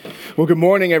Well, good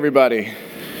morning, everybody.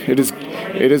 It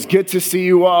is good to see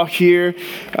you all here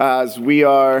as we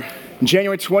are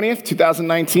January 20th,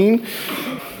 2019.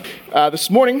 This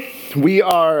morning, we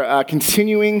are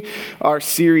continuing our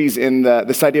series in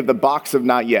this idea of the box of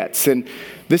not yets. And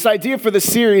this idea for the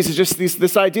series is just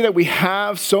this idea that we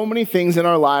have so many things in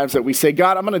our lives that we say,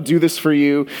 God, I'm going to do this for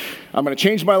you. I'm going to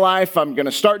change my life. I'm going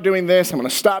to start doing this. I'm going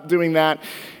to stop doing that.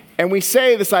 And we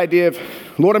say this idea of,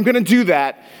 Lord, I'm going to do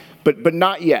that, but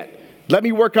not yet. Let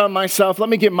me work on myself. Let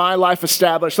me get my life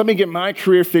established. Let me get my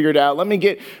career figured out. Let me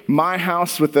get my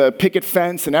house with a picket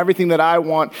fence and everything that I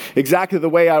want exactly the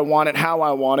way I want it, how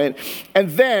I want it. And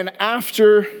then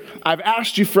after I've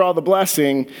asked you for all the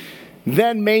blessing,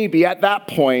 then maybe at that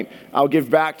point, I'll give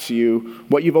back to you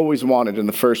what you've always wanted in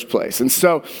the first place. And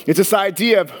so it's this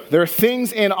idea of there are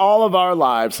things in all of our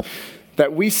lives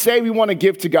that we say we want to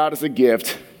give to God as a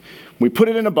gift. We put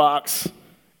it in a box,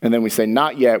 and then we say,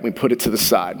 not yet. We put it to the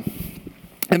side.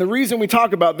 And the reason we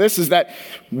talk about this is that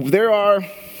there are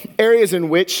areas in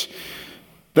which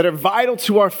that are vital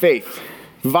to our faith,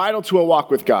 vital to a walk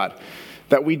with God,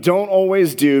 that we don't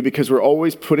always do because we're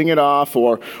always putting it off,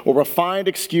 or we'll find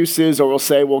excuses, or we'll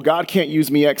say, well, God can't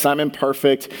use me yet because I'm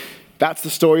imperfect. That's the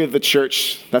story of the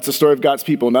church. That's the story of God's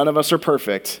people. None of us are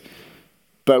perfect,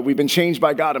 but we've been changed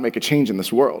by God to make a change in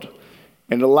this world.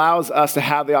 And it allows us to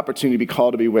have the opportunity to be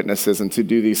called to be witnesses and to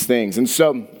do these things. And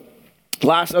so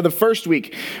the first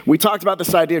week, we talked about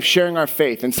this idea of sharing our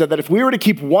faith and said that if we were to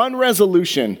keep one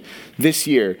resolution this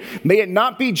year, may it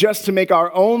not be just to make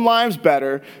our own lives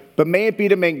better, but may it be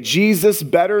to make Jesus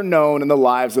better known in the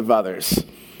lives of others.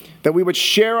 That we would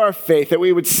share our faith, that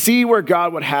we would see where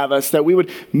God would have us, that we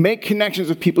would make connections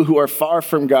with people who are far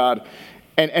from God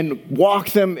and walk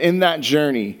them in that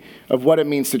journey of what it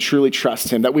means to truly trust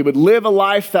him. That we would live a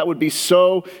life that would be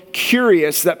so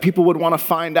curious that people would want to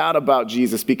find out about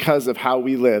Jesus because of how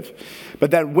we live. But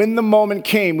that when the moment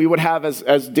came, we would have,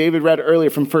 as David read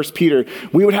earlier from 1 Peter,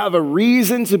 we would have a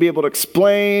reason to be able to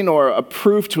explain, or a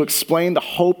proof to explain the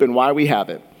hope and why we have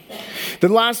it.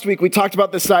 Then last week, we talked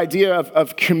about this idea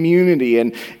of community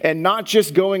and not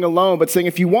just going alone, but saying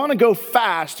if you want to go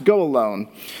fast, go alone.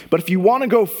 But if you want to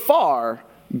go far,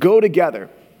 go together.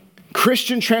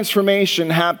 Christian transformation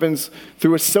happens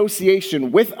through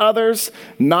association with others,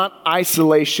 not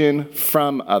isolation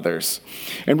from others.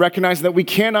 And recognize that we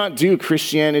cannot do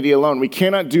Christianity alone. We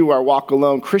cannot do our walk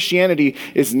alone. Christianity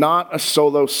is not a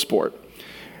solo sport.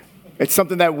 It's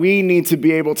something that we need to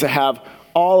be able to have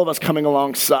all of us coming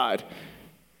alongside.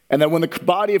 And that when the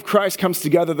body of Christ comes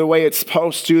together the way it's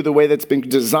supposed to, the way that's been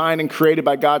designed and created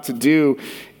by God to do,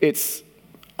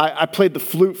 I played the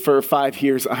flute for 5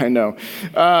 years, I know.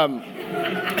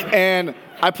 And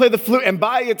I play the flute, and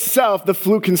by itself, the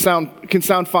flute can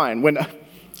sound fine when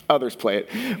others play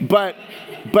it. But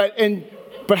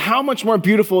how much more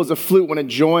beautiful is a flute when it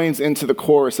joins into the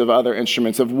chorus of other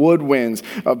instruments, of woodwinds,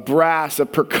 of brass,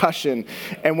 of percussion.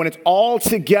 And when it's all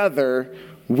together,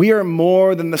 we are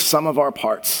more than the sum of our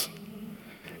parts.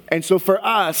 And so for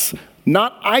us,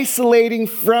 not isolating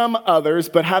from others,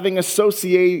 but having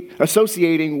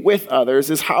associating with others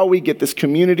is how we get this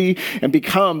community and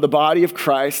become the body of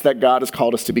Christ that God has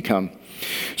called us to become.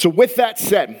 So with that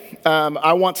said,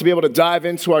 I want to be able to dive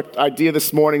into our idea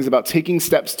this morning is about taking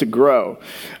steps to grow.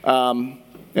 And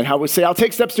how we say, I'll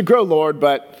take steps to grow, Lord,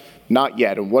 but not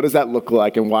yet. And what does that look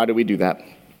like, and why do we do that?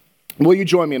 Will you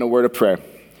join me in a word of prayer?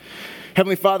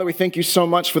 Heavenly Father, we thank you so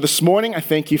much for this morning. I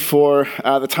thank you for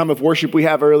the time of worship we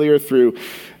have earlier through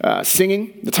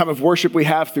singing, the time of worship we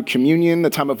have through communion, the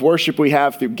time of worship we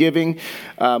have through giving,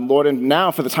 Lord, and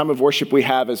now for the time of worship we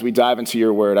have as we dive into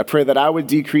your word. I pray that I would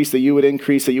decrease, that you would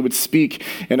increase, that you would speak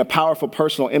in a powerful,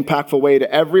 personal, impactful way to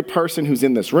every person who's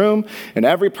in this room and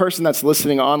every person that's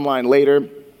listening online later.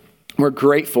 We're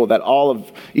grateful that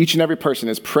each and every person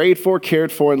is prayed for,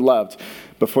 cared for, and loved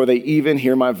before they even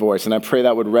hear my voice. And I pray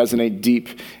that would resonate deep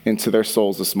into their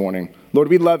souls this morning. Lord,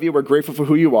 we love you. We're grateful for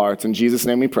who you are. It's in Jesus'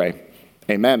 name we pray.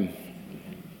 Amen.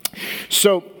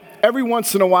 So every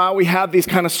once in a while, we have these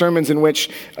kind of sermons in which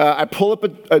I pull up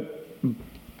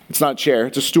it's not a chair,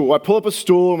 it's a stool. I pull up a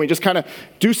stool and we just kind of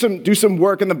do some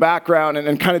work in the background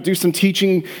and kind of do some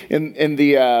teaching in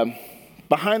the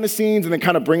behind the scenes, and then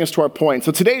kind of bring us to our point.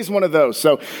 So today's one of those.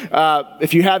 So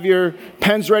if you have your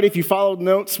pens ready, if you followed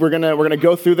notes, we're gonna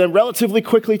go through them relatively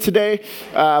quickly today.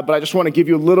 But I just want to give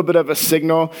you a little bit of a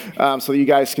signal so that you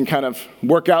guys can kind of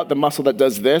work out the muscle that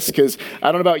does this. Because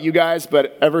I don't know about you guys,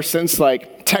 but ever since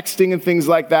like texting and things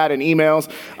like that and emails,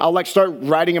 I'll like start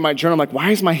writing in my journal. I'm like,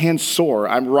 why is my hand sore?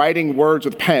 I'm writing words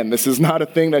with pen. This is not a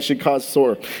thing that should cause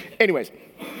sore. Anyways.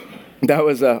 That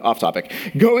was off topic.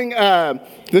 Going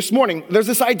this morning, there's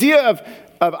this idea of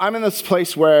I'm in this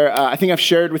place where I think I've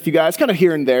shared with you guys kind of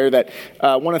here and there that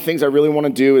one of the things I really want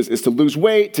to do is to lose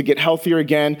weight, to get healthier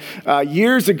again.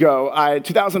 Years ago,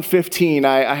 2015,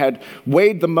 I had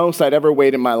weighed the most I'd ever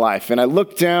weighed in my life. And I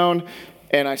looked down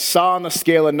and I saw on the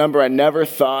scale a number I never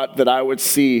thought that I would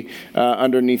see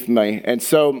underneath me. And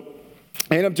so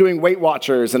I ended up doing Weight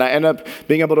Watchers, and I ended up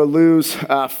being able to lose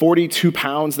 42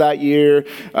 pounds that year,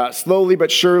 slowly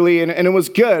but surely, and it was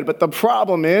good. But the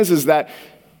problem is that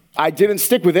I didn't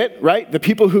stick with it, right? The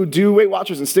people who do Weight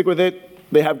Watchers and stick with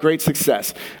it, they have great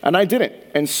success. And I didn't.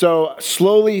 And so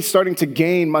slowly starting to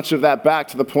gain much of that back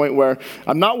to the point where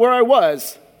I'm not where I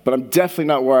was, but I'm definitely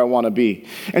not where I want to be.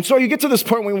 And so you get to this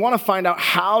point where we want to find out,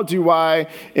 how do I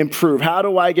improve? How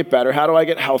do I get better? How do I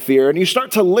get healthier? And you start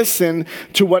to listen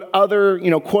to what other,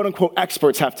 quote unquote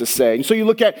experts have to say. And so you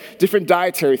look at different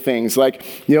dietary things. Like,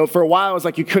 for a while it was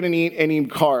like you couldn't eat any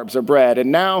carbs or bread.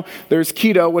 And now there's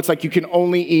keto, what's like you can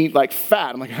only eat like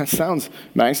fat. I'm like, that sounds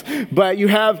nice. But you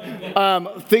have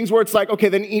things where it's like, okay,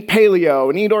 then eat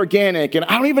paleo and eat organic. And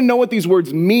I don't even know what these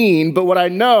words mean, but what I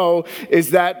know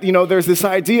is that, there's this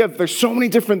idea of there's so many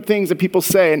different things that people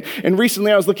say. And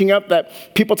recently I was looking up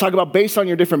that people talk about based on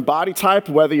your different body type,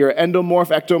 whether you're endomorph,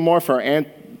 ectomorph, or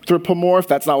anthropomorph.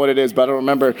 That's not what it is, but I don't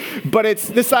remember. But it's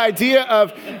this idea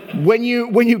of when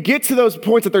you get to those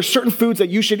points that there's certain foods that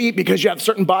you should eat because you have a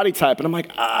certain body type. And I'm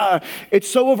like, it's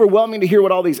so overwhelming to hear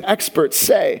what all these experts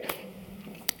say.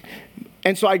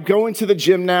 And so I go into the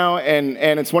gym now, and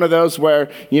it's one of those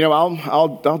where,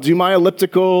 I'll do my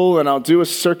elliptical, and I'll do a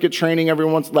circuit training every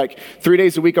once, like 3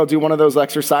 days a week, I'll do one of those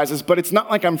exercises, but it's not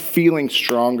like I'm feeling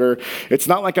stronger. It's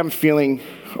not like I'm feeling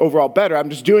overall better. I'm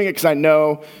just doing it because I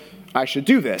know I should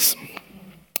do this.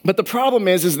 But the problem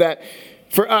is that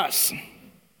for us,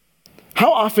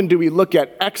 how often do we look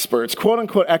at experts, quote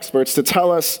unquote experts, to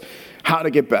tell us how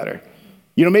to get better?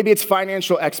 Maybe it's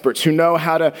financial experts who know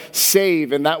how to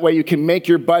save, and that way you can make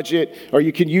your budget, or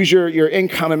you can use your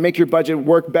income and make your budget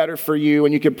work better for you,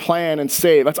 and you can plan and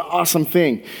save. That's an awesome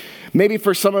thing. Maybe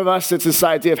for some of us, it's this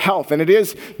idea of health, and it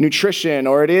is nutrition,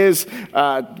 or it is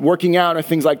working out, or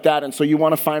things like that. And so you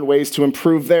want to find ways to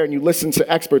improve there, and you listen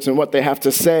to experts and what they have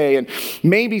to say. And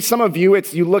maybe some of you,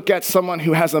 you look at someone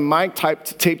who has a mic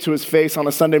taped to his face on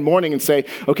a Sunday morning and say,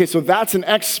 okay, so that's an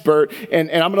expert, and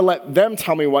I'm going to let them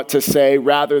tell me what to say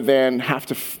rather than have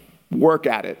to work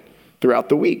at it throughout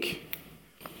the week.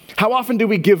 How often do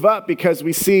we give up because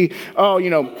we see,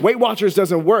 Weight Watchers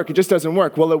doesn't work. It just doesn't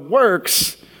work. Well, it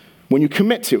works when you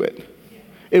commit to it.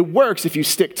 It works if you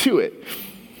stick to it.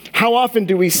 How often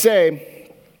do we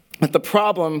say that the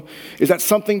problem is that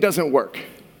something doesn't work,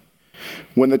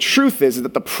 when the truth is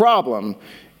that the problem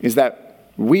is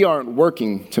that we aren't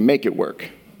working to make it work?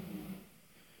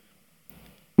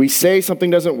 We say something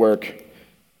doesn't work,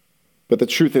 but the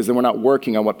truth is that we're not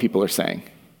working on what people are saying.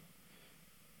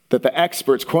 That the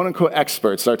experts, quote unquote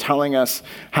experts, are telling us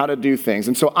how to do things.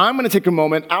 And so I'm going to take a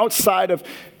moment outside of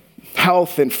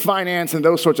health and finance and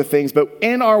those sorts of things, but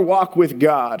in our walk with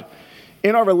God,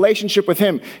 in our relationship with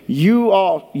Him,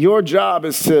 your job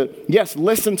is to, yes,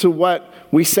 listen to what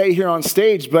we say here on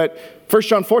stage, but 1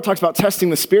 John 4 talks about testing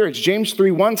the spirits. James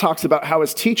 3:1 talks about how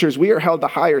as teachers, we are held to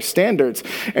higher standards.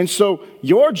 And so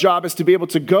your job is to be able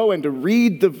to go and to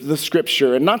read the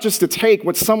scripture, and not just to take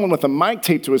what someone with a mic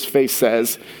taped to his face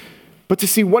says, but to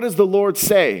see, what does the Lord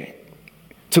say?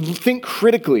 To think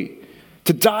critically,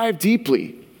 to dive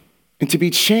deeply, and to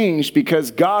be changed, because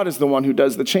God is the one who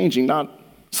does the changing, not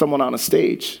someone on a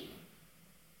stage.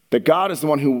 That God is the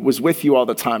one who was with you all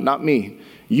the time, not me.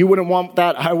 You wouldn't want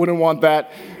that. I wouldn't want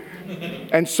that.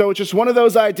 And so it's just one of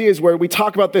those ideas where we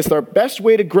talk about this. Our best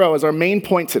way to grow, as our main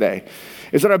point today,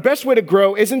 is that our best way to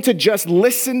grow isn't to just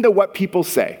listen to what people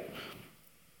say.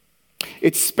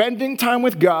 It's spending time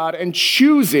with God and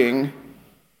choosing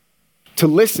to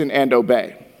listen and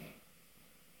obey.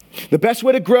 The best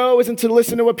way to grow isn't to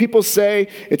listen to what people say.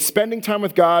 It's spending time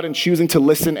with God and choosing to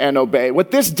listen and obey.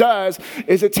 What this does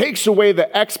is it takes away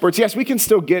the experts. Yes, we can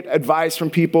still get advice from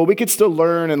people. We could still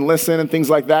learn and listen and things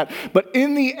like that. But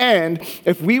in the end,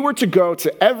 if we were to go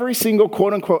to every single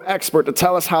quote-unquote expert to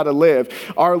tell us how to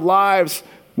live, our lives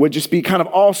would just be kind of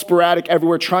all sporadic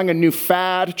everywhere, trying a new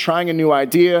fad, trying a new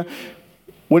idea.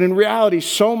 When in reality,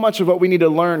 so much of what we need to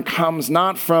learn comes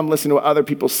not from listening to what other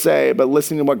people say, but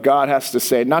listening to what God has to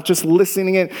say. Not just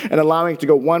listening it and allowing it to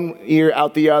go one ear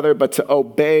out the other, but to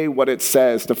obey what it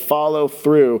says, to follow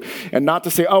through. And not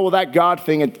to say, oh, well, that God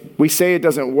thing, we say it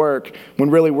doesn't work, when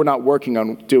really we're not working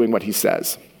on doing what He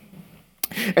says.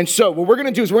 And so what we're going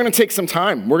to do is we're going to take some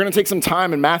time. We're going to take some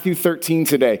time in Matthew 13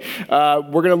 today. We're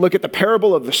going to look at the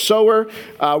parable of the sower.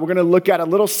 We're going to look at a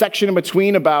little section in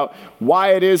between about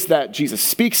why it is that Jesus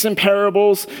speaks in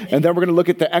parables. And then we're going to look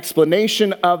at the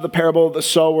explanation of the parable of the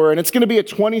sower. And it's going to be a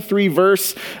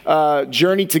 23-verse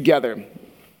journey together.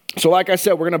 So like I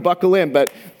said, we're going to buckle in,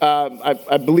 but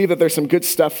I believe that there's some good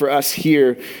stuff for us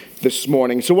here this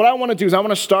morning. So what I want to do is I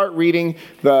want to start reading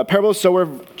the parable of the sower,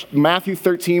 Matthew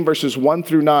 13, verses 1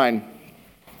 through 9.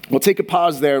 We'll take a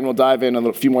pause there and we'll dive in on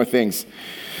a few more things.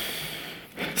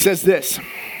 It says this: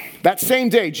 that same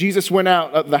day, Jesus went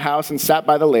out of the house and sat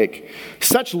by the lake.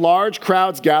 Such large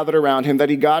crowds gathered around him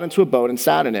that he got into a boat and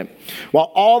sat in it,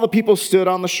 while all the people stood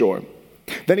on the shore.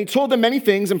 Then he told them many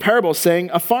things in parables, saying,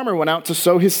 a farmer went out to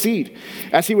sow his seed.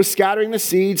 As he was scattering the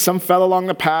seed, some fell along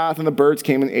the path, and the birds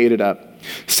came and ate it up.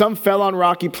 Some fell on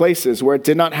rocky places where it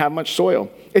did not have much soil.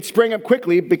 It sprang up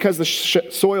quickly because the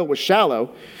soil was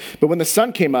shallow, but when the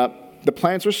sun came up, the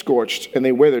plants were scorched, and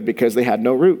they withered because they had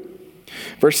no root.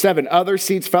 Verse 7, other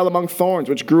seeds fell among thorns,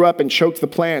 which grew up and choked the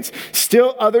plants.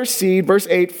 Still other seed, verse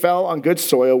 8, fell on good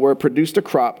soil, where it produced a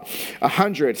crop,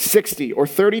 100, 60, or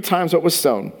 30 times what was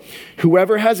sown.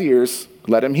 Whoever has ears,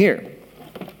 let him hear.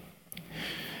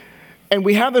 And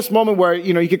we have this moment where,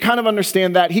 you could kind of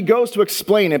understand that. He goes to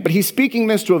explain it, but he's speaking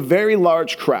this to a very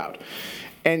large crowd.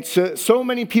 And so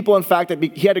many people, in fact, that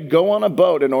he had to go on a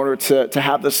boat in order to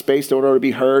have the space, in order to be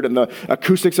heard. And the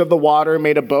acoustics of the water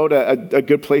made a boat a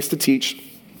good place to teach.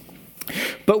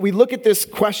 But we look at this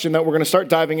question that we're going to start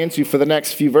diving into for the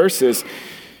next few verses.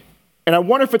 And I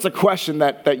wonder if it's a question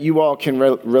that you all can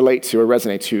relate to or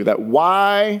resonate to. That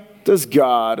why does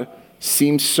God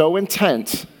seem so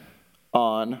intent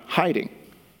on hiding?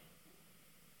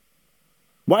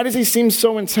 Why does he seem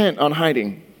so intent on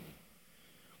hiding?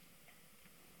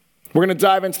 We're going to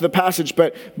dive into the passage,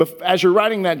 but as you're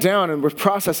writing that down and we're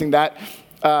processing that,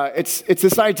 it's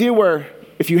this idea where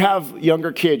if you have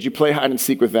younger kids, you play hide and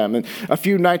seek with them. And a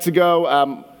few nights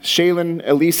ago, Shaylin,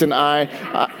 Elise, and I,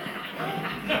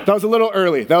 that was a little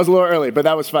early, but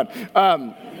that was fun.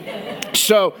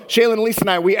 So Shaylin, Elise, and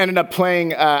I, we ended up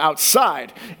playing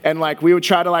outside, and we would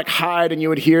try to hide, and you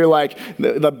would hear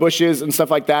the bushes and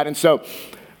stuff like that. And so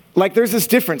there's this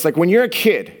difference, when you're a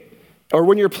kid or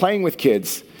when you're playing with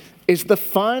kids. Is the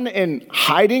fun in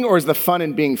hiding or is the fun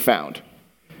in being found?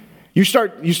 You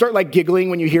start giggling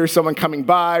when you hear someone coming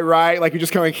by, right? You're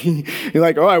just kind of you're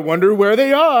like, oh, I wonder where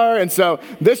they are. And so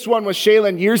this one was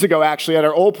Shaylin years ago, actually, at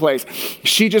our old place.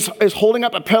 She just is holding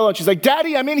up a pillow and she's like,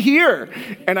 Daddy, I'm in here.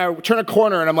 And I turn a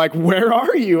corner and I'm like, where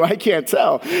are you? I can't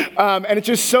tell. And it's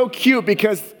just so cute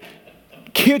because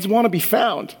kids want to be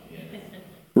found,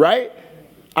 right?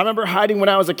 I remember hiding when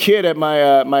I was a kid at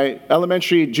my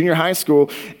elementary, junior high school,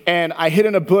 and I hid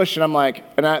in a bush, and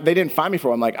they didn't find me for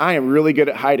it. I'm like, I am really good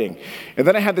at hiding. And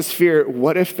then I had this fear,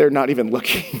 what if they're not even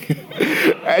looking?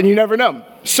 And you never know.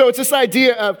 So it's this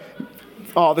idea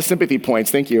of, the sympathy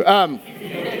points, thank you.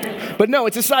 But no,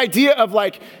 it's this idea of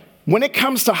when it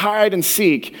comes to hide and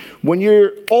seek, when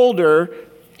you're older,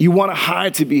 you want to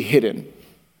hide to be hidden.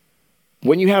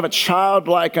 When you have a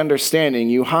childlike understanding,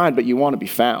 you hide, but you want to be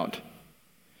found.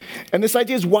 And this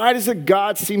idea is, why does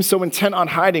God seem so intent on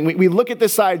hiding? We look at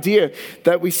this idea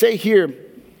that we say here,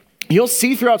 you'll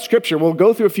see throughout Scripture, we'll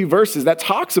go through a few verses that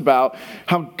talks about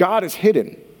how God is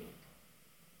hidden.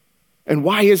 And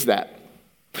why is that?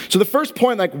 So the first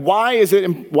point, why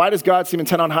does God seem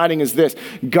intent on hiding is this: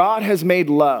 God has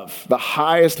made love the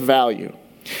highest value.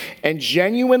 And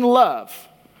genuine love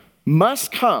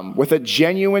must come with a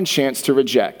genuine chance to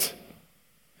reject.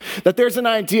 That there's an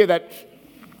idea that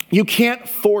you can't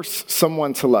force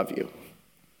someone to love you.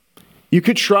 You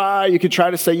could try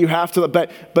to say you have to,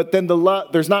 but then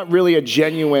there's not really a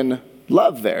genuine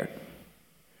love there.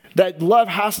 That love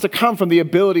has to come from the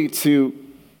ability to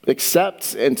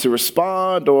accept and to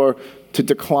respond or to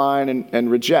decline and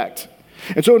reject.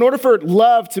 And so in order for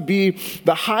love to be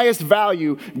the highest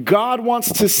value, God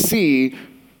wants to see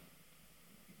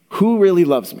who really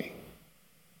loves me.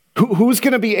 Who's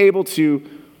going to be able to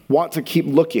want to keep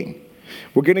looking.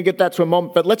 We're going to get that to a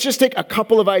moment, but let's just take a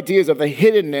couple of ideas of the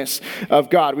hiddenness of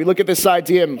God. We look at this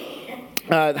idea,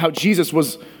 how Jesus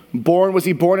was born. Was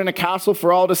he born in a castle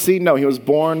for all to see? No, he was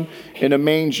born in a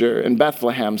manger in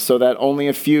Bethlehem so that only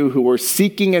a few who were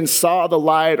seeking and saw the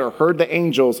light or heard the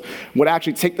angels would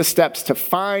actually take the steps to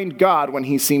find God when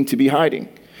he seemed to be hiding.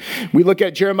 We look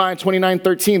at Jeremiah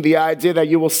 29:13, the idea that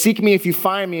you will seek me if you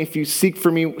find me, if you search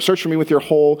for me with your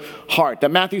whole heart.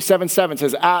 That Matthew 7:7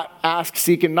 says, ask,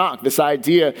 seek, and knock. This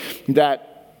idea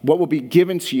that what will be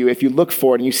given to you if you look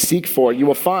for it and you seek for it, you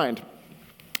will find.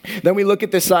 Then we look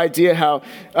at this idea how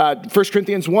 1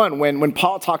 Corinthians 1, when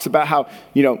Paul talks about how,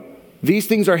 these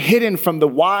things are hidden from the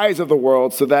wise of the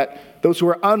world so that those who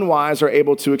are unwise are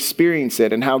able to experience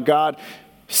it, and how God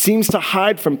seems to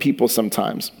hide from people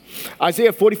sometimes.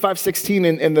 Isaiah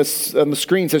 45:16 on the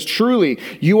screen says, "Truly,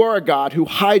 you are a God who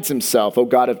hides himself, O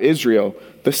God of Israel,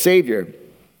 the Savior."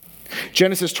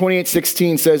 Genesis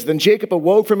 28:16 says, "Then Jacob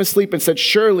awoke from his sleep and said,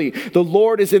 'Surely the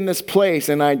Lord is in this place,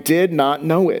 and I did not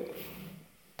know it.'"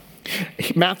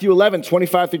 Matthew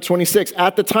 11:25-26,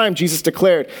 "At the time Jesus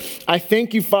declared, 'I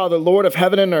thank you, Father, Lord of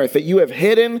heaven and earth, that you have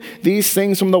hidden these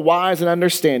things from the wise and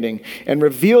understanding and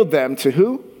revealed them to'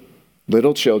 who?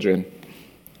 Little children.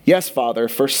 Yes, Father,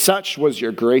 for such was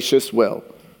your gracious will."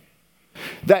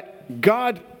 That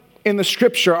God in the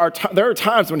scripture, there are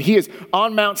times when he is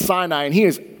on Mount Sinai and he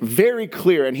is very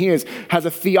clear and he has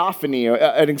a theophany,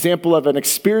 an example of an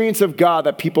experience of God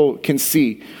that people can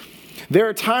see. There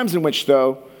are times in which,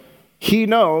 though, he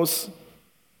knows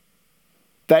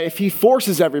that if he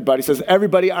forces everybody, says,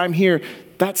 "Everybody, I'm here,"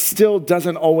 that still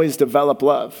doesn't always develop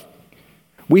love.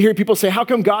 We hear people say, "How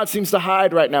come God seems to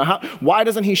hide right now? Why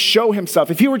doesn't he show himself?"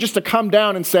 If he were just to come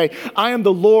down and say, "I am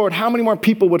the Lord," how many more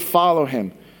people would follow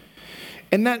him?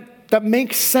 And that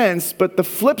makes sense, but the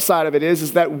flip side of it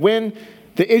is that when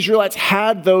the Israelites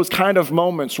had those kind of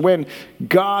moments, when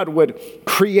God would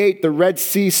create the Red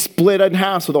Sea split in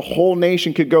half so the whole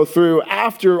nation could go through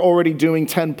after already doing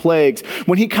 10 plagues,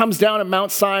 when he comes down at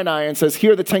Mount Sinai and says,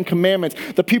 "Here are the 10 commandments,"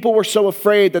 the people were so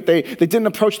afraid that they didn't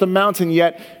approach the mountain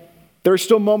yet. There are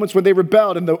still moments when they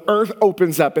rebelled and the earth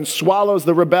opens up and swallows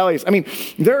the rebellious. I mean,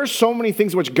 there are so many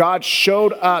things in which God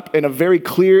showed up in a very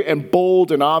clear and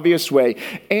bold and obvious way.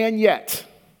 And yet,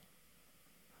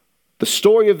 the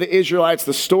story of the Israelites,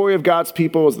 the story of God's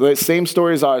people is the same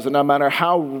story as ours. And no matter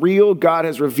how real God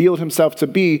has revealed himself to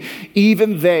be,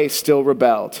 even they still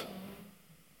rebelled.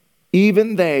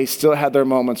 Even they still had their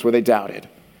moments where they doubted.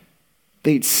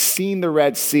 They'd seen the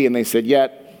Red Sea and they said,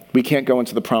 "Yet, we can't go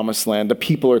into the promised land. The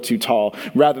people are too tall,"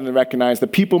 rather than recognize the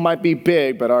people might be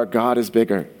big, but our God is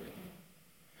bigger.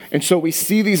 And so we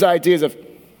see these ideas of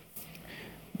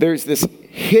there's this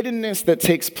hiddenness that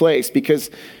takes place because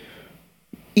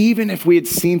even if we had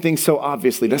seen things so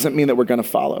obviously, doesn't mean that we're going to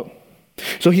follow.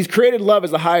 So he's created love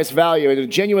as the highest value, and a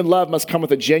genuine love must come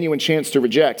with a genuine chance to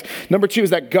reject. Number 2 is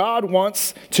that God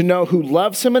wants to know who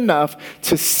loves him enough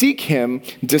to seek him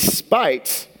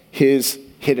despite his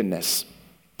hiddenness.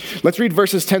 Let's read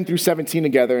verses 10-17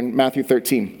 together in Matthew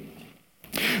 13.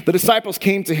 The disciples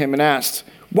came to him and asked,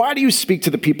 "Why do you speak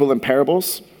to the people in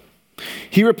parables?"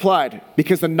 He replied,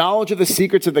 "Because the knowledge of the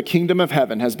secrets of the kingdom of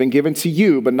heaven has been given to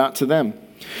you, but not to them.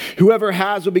 Whoever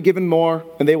has will be given more,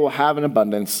 and they will have an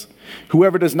abundance.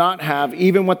 Whoever does not have,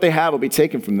 even what they have will be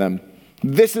taken from them.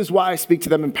 This is why I speak to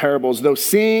them in parables. Though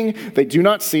seeing, they do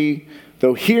not see.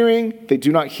 Though hearing, they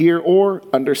do not hear or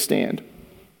understand.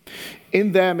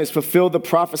 In them is fulfilled the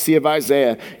prophecy of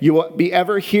Isaiah. You will be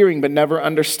ever hearing, but never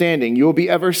understanding. You will be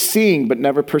ever seeing, but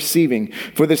never perceiving.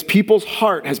 For this people's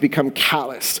heart has become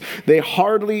calloused. They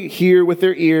hardly hear with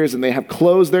their ears, and they have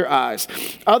closed their eyes.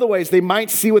 Otherwise, they might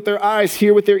see with their eyes,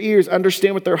 hear with their ears,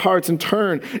 understand with their hearts, and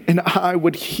turn, and I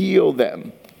would heal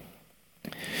them."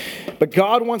 But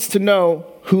God wants to know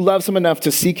who loves him enough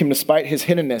to seek him despite his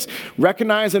hiddenness.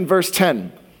 Recognize in verse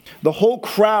 10, the whole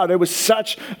crowd, there was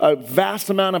such a vast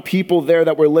amount of people there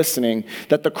that were listening,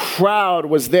 that the crowd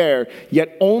was there,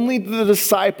 yet only the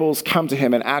disciples come to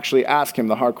him and actually ask him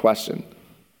the hard question.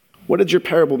 What did your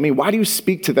parable mean? Why do you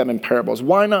speak to them in parables?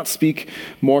 Why not speak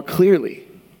more clearly?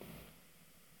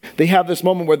 They have this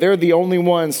moment where they're the only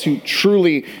ones who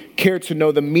truly care to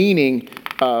know the meaning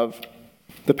of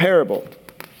the parable.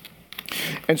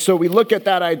 And so we look at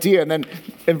that idea, and then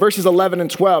in verses 11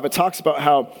 and 12, it talks about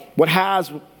how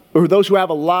or those who have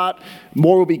a lot,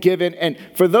 more will be given. And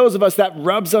for those of us, that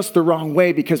rubs us the wrong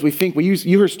way because you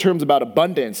hear terms about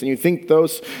abundance, and you think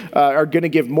those are going to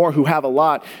give more who have a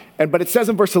lot. But it says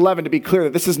in verse 11, to be clear,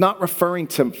 that this is not referring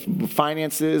to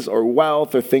finances or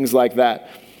wealth or things like that.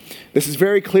 This is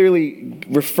very clearly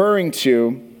referring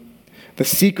to the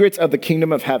secrets of the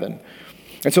kingdom of heaven.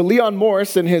 And so Leon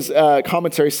Morris in his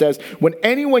commentary says, when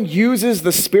anyone uses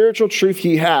the spiritual truth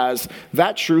he has,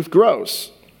 that truth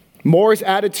grows. More is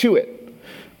added to it.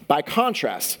 By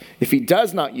contrast, if he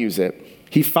does not use it,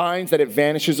 he finds that it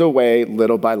vanishes away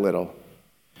little by little.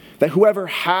 That whoever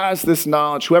has this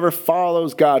knowledge, whoever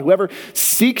follows God, whoever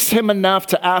seeks him enough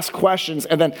to ask questions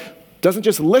and then doesn't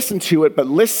just listen to it, but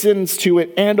listens to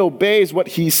it and obeys what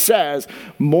he says,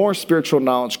 more spiritual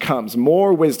knowledge comes,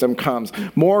 more wisdom comes,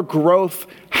 more growth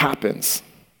happens.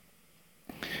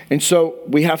 And so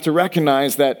we have to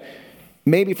recognize that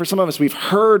maybe for some of us, we've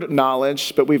heard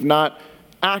knowledge, but we've not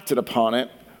acted upon it.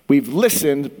 We've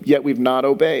listened, yet we've not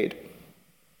obeyed.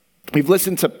 We've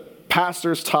listened to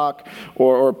pastors talk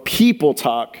or people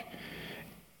talk,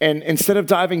 and instead of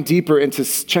diving deeper into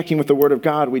checking with the Word of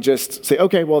God, we just say,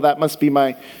 okay, well, that must be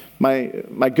my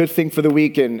good thing for the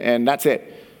week, and that's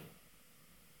it.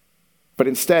 But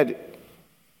instead,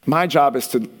 my job is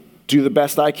to do the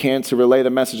best I can to relay the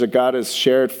message that God has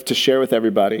shared to share with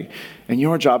everybody. And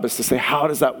your job is to say, how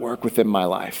does that work within my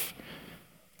life?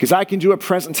 Because I can do a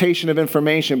presentation of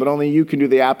information, but only you can do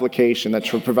the application that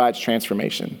provides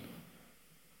transformation.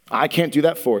 I can't do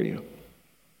that for you.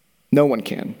 No one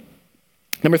can.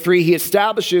 Number 3, he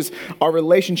establishes our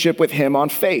relationship with him on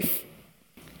faith.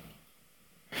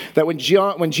 That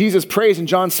when Jesus prays in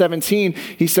John 17,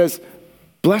 he says,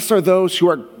 blessed are those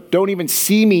who don't even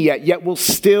see me yet will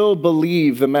still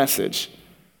believe the message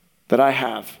that I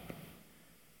have.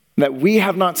 That we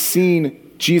have not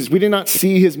seen Jesus. We did not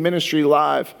see his ministry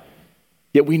live,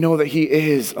 yet we know that he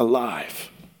is alive.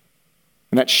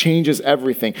 And that changes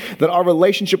everything. That our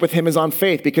relationship with him is on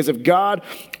faith, because if God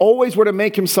always were to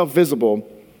make himself visible,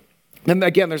 then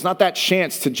again, there's not that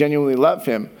chance to genuinely love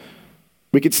him.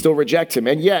 We could still reject him.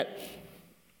 And yet,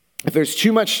 if there's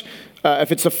too much,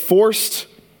 if it's a forced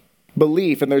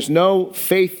belief and there's no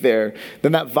faith there,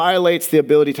 then that violates the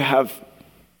ability to have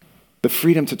the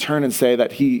freedom to turn and say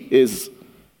that he is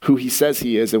who he says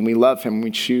he is, and we love him, and we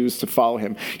choose to follow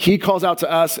him. He calls out to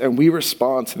us, and we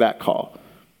respond to that call.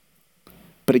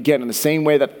 But again, in the same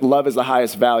way that love is the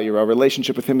highest value, our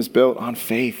relationship with him is built on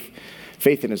faith.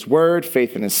 Faith in his word,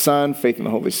 faith in his son, faith in the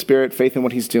Holy Spirit, faith in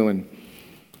what he's doing.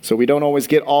 So we don't always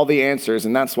get all the answers,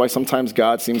 and that's why sometimes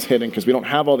God seems hidden, because we don't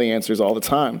have all the answers all the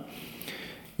time.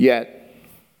 Yet,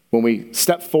 when we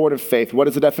step forward in faith, what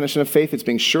is the definition of faith? It's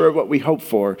being sure of what we hope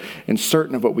for and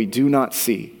certain of what we do not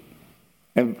see.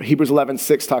 And Hebrews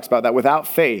 11:6 talks about that. Without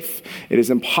faith, it is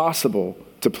impossible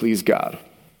to please God.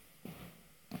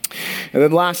 And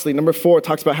then lastly, number 4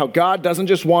 talks about how God doesn't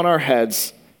just want our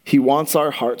heads, he wants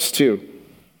our hearts too.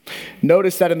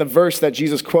 Notice that in the verse that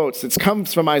Jesus quotes, it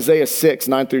comes from Isaiah 6,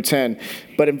 9 through 10.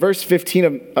 But in verse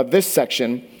 15 of this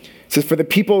section, it says, for the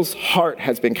people's heart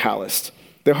has been calloused.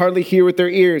 They hardly hear with their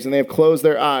ears, and they have closed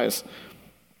their eyes.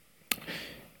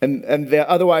 And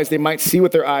otherwise they might see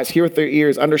with their eyes, hear with their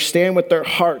ears, understand with their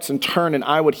hearts, and turn, and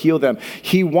I would heal them.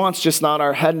 He wants just not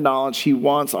our head knowledge, he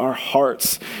wants our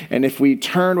hearts. And if we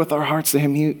turn with our hearts to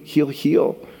him, he'll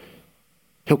heal.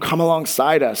 He'll come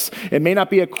alongside us. It may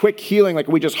not be a quick healing, like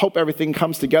we just hope everything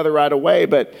comes together right away,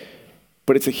 but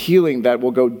it's a healing that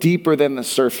will go deeper than the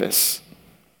surface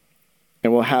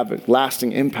and will have a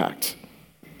lasting impact.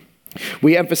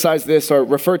 We emphasize this, or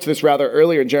refer to this rather,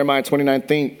 earlier in Jeremiah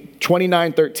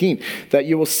 29:13, that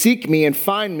you will seek me and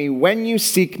find me when you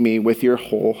seek me with your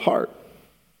whole heart.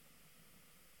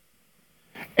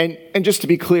 And just to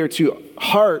be clear too,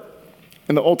 heart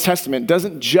in the Old Testament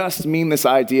doesn't just mean this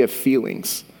idea of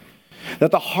feelings.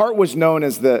 That the heart was known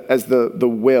as the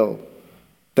will.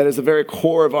 That is the very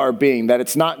core of our being. That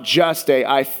it's not just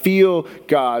I feel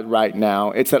God right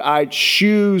now. It's that I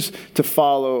choose to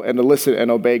follow and to listen and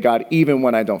obey God even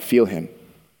when I don't feel him.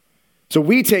 So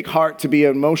we take heart to be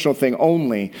an emotional thing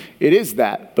only. It is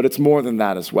that, but it's more than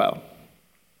that as well.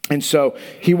 And so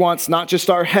he wants not just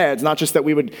our heads, not just that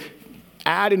we would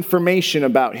add information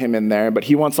about him in there, but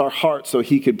he wants our heart so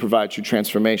he could provide true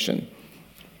transformation.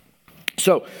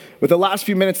 So with the last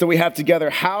few minutes that we have together,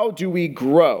 how do we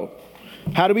grow?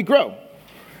 How do we grow?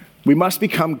 We must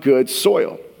become good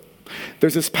soil.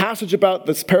 There's this passage about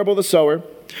this parable of the sower.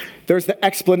 There's the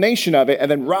explanation of it, and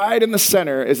then right in the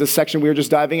center is the section we were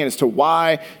just diving in as to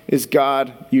why is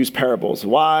God use parables?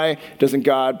 Why doesn't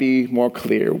God be more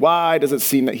clear? Why does it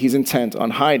seem that he's intent on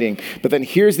hiding? But then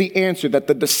here's the answer that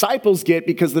the disciples get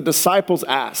because the disciples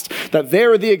asked. That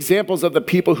there are the examples of the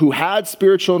people who had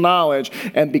spiritual knowledge,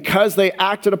 and because they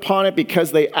acted upon it,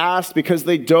 because they asked, because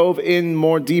they dove in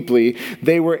more deeply,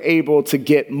 they were able to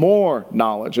get more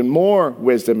knowledge and more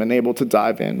wisdom and able to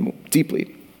dive in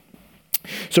deeply.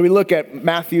 So we look at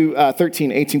Matthew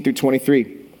 13, 18 through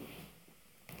 23.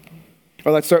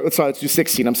 Or let's do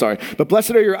 16, I'm sorry. But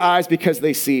blessed are your eyes because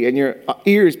they see, and your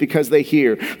ears because they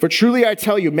hear. For truly I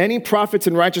tell you, many prophets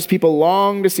and righteous people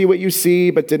long to see what you see,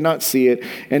 but did not see it,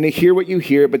 and to hear what you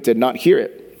hear, but did not hear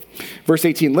it. Verse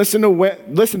 18,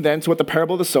 listen then to what the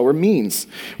parable of the sower means.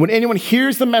 When anyone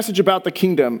hears the message about the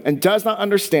kingdom and does not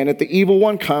understand it, the evil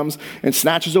one comes and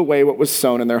snatches away what was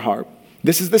sown in their heart.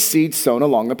 This is the seed sown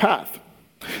along the path.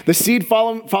 The seed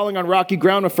falling on rocky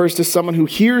ground refers to someone who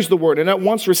hears the word and at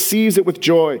once receives it with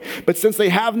joy. But since they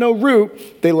have no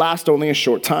root, they last only a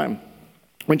short time.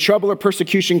 When trouble or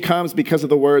persecution comes because of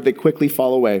the word, they quickly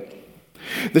fall away.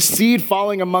 The seed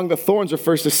falling among the thorns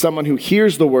refers to someone who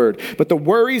hears the word, but the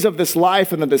worries of this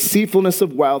life and the deceitfulness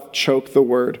of wealth choke the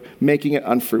word, making it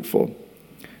unfruitful.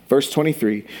 Verse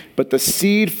 23, but the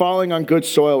seed falling on good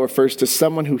soil refers to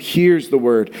someone who hears the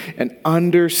word and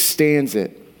understands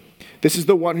it. This is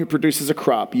the one who produces a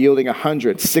crop yielding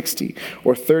 100, 60,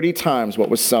 or 30 times what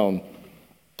was sown.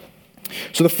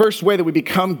 So the first way that we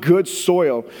become good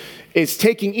soil is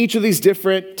taking each of these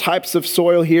different types of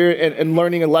soil here and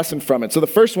learning a lesson from it. So the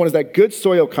first one is that good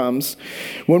soil comes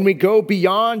when we go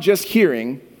beyond just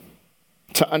hearing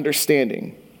to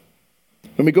understanding.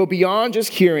 When we go beyond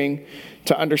just hearing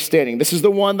to understanding. This is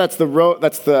the one that's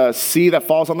the seed that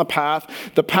falls on the path.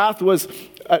 The path was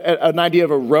an idea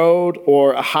of a road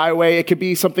or a highway. It could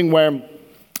be something where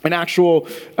an actual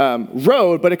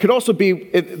road, but it could also be,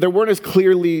 there weren't as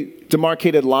clearly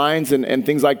demarcated lines and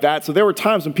things like that. So there were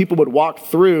times when people would walk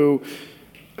through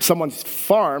someone's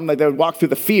farm, like they would walk through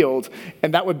the field,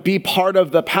 and that would be part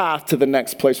of the path to the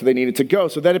next place where they needed to go.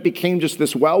 So then it became just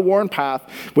this well-worn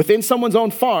path within someone's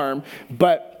own farm,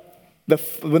 but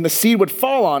when the seed would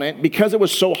fall on it, because it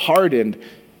was so hardened,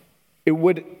 it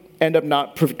would end up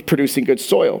not producing good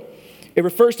soil. It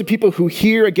refers to people who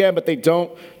hear again, but they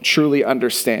don't truly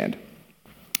understand.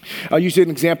 I'll use an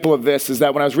example of this is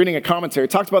that when I was reading a commentary,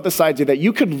 it talked about this idea that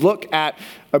you could look at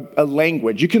a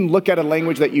language. You can look at a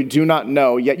language that you do not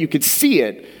know, yet you could see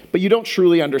it, but you don't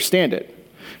truly understand it.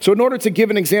 So in order to give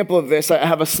an example of this, I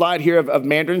have a slide here of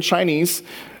Mandarin Chinese,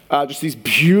 just these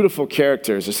beautiful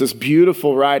characters, just this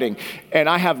beautiful writing, and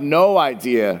I have no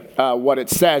idea what it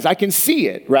says. I can see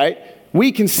it, right?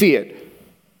 We can see it.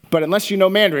 But unless you know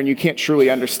Mandarin, you can't truly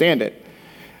understand it.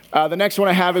 The next one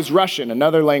I have is Russian,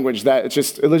 another language that it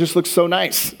just looks so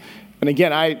nice. And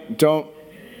again, I don't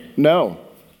know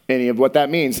any of what that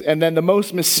means. And then the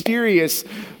most mysterious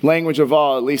language of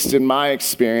all, at least in my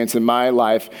experience, in my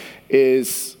life,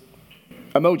 is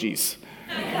emojis.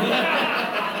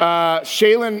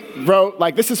 Shaylin wrote,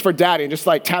 this is for daddy, and just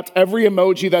tapped every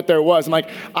emoji that there was. And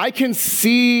I can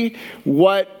see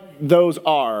what those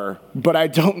are, but I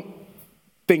don't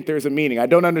think there's a meaning. I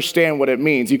don't understand what it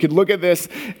means. You could look at this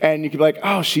and you could be like,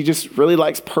 oh, she just really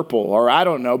likes purple, or I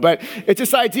don't know. But it's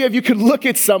this idea of you could look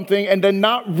at something and then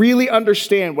not really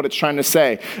understand what it's trying to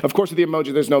say. Of course, with the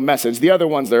emoji, there's no message. The other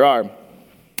ones there are.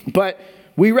 But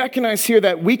we recognize here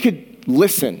that we could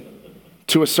listen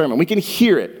to a sermon. We can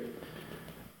hear it.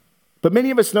 But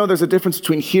many of us know there's a difference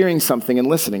between hearing something and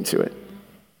listening to it.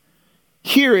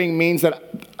 Hearing means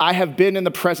that I have been in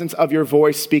the presence of your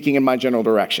voice speaking in my general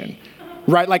direction.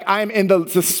 Right? I'm in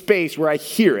the space where I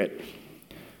hear it.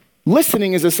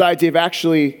 Listening is this idea of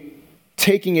actually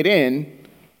taking it in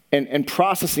and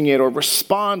processing it, or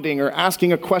responding, or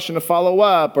asking a question to follow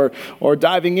up, or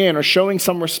diving in, or showing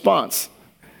some response.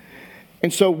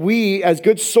 And so we, as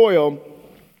good soil,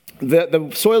 the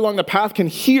soil along the path can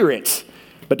hear it,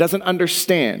 but doesn't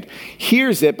understand.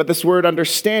 Hears it, but this word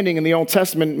understanding in the Old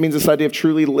Testament means this idea of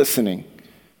truly listening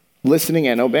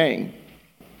and obeying.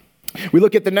 We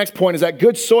look at the next point is that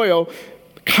good soil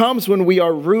comes when we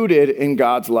are rooted in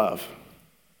God's love.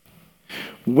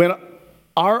 When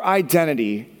our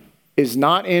identity is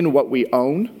not in what we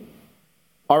own,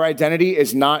 our identity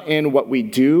is not in what we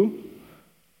do,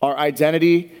 our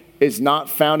identity is not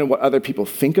found in what other people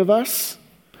think of us,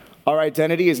 our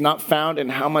identity is not found in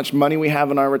how much money we have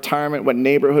in our retirement, what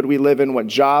neighborhood we live in, what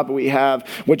job we have,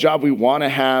 what job we want to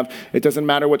have. It doesn't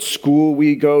matter what school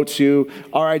we go to.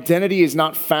 Our identity is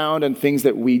not found in things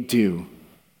that we do.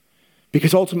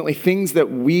 Because ultimately, things that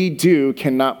we do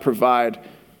cannot provide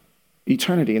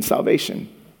eternity and salvation.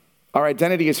 Our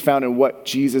identity is found in what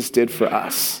Jesus did for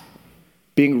us.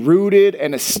 Being rooted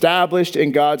and established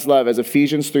in God's love, as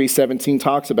Ephesians 3:17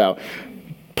 talks about.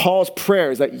 Paul's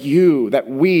prayer is that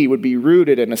we would be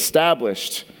rooted and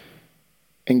established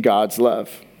in God's love.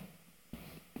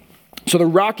 So the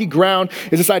rocky ground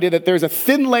is this idea that there's a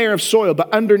thin layer of soil, but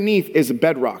underneath is a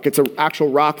bedrock. It's an actual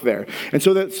rock there. And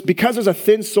so that's because there's a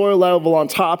thin soil level on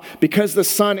top, because the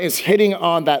sun is hitting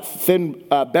on that thin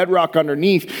bedrock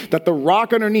underneath, that the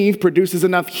rock underneath produces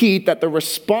enough heat that the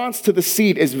response to the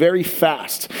seed is very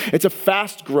fast. It's a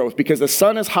fast growth because the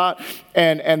sun is hot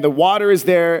and the water is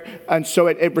there, and so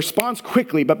it responds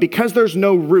quickly. But because there's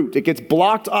no root, it gets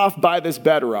blocked off by this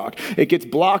bedrock. It gets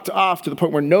blocked off to the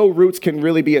point where no roots can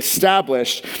really be established.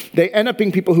 They end up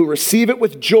being people who receive it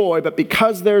with joy, but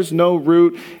because there's no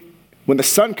root, when the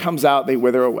sun comes out, they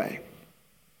wither away.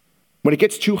 When it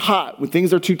gets too hot, when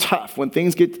things are too tough, when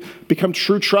things become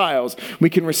true trials, we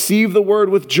can receive the word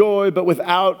with joy, but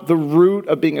without the root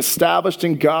of being established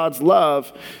in God's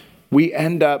love, we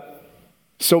end up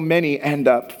so many end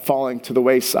up falling to the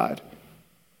wayside.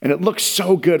 And it looks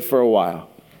so good for a while.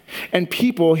 And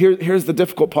people, here's the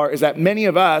difficult part, is that many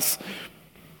of us,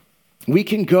 we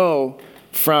can go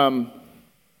from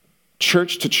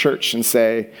church to church and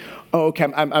say, oh, okay,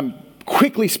 I'm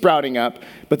quickly sprouting up,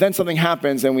 but then something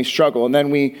happens and we struggle. And then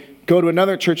we go to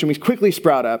another church and we quickly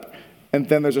sprout up, and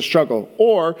then there's a struggle.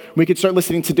 Or we could start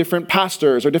listening to different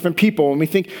pastors or different people, and we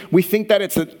think that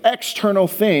it's an external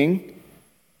thing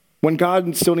when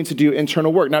God still needs to do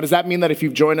internal work. Now, does that mean that if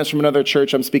you've joined us from another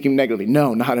church, I'm speaking negatively?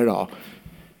 No, not at all.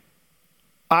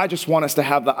 I just want us to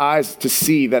have the eyes to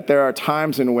see that there are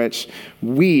times in which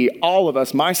we, all of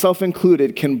us, myself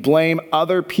included, can blame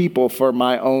other people for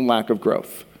my own lack of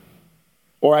growth.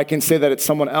 Or I can say that it's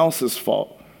someone else's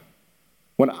fault.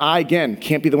 When I, again,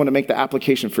 can't be the one to make the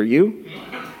application for you,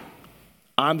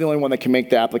 I'm the only one that can make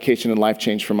the application and life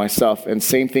change for myself. And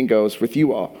same thing goes with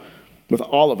you all, with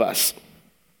all of us.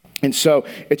 And so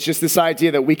it's just this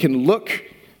idea that we can look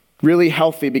really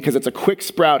healthy because it's a quick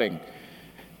sprouting.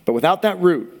 But without that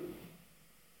root,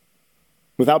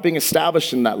 without being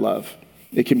established in that love,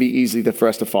 it can be easy for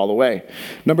us to fall away.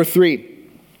 Number 3,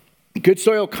 good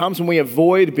soil comes when we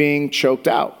avoid being choked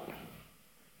out.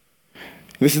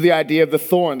 This is the idea of the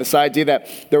thorn, this idea that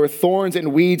there were thorns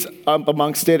and weeds up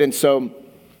amongst it. And so,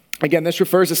 again, this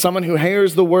refers to someone who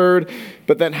hears the word,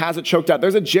 but then has it choked out.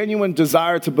 There's a genuine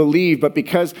desire to believe, but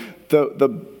because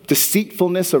the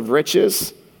deceitfulness of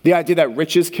riches, the idea that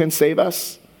riches can save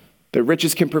us, that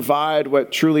riches can provide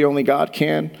what truly only God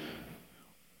can,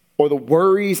 or the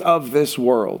worries of this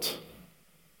world,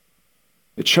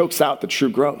 it chokes out the true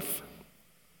growth.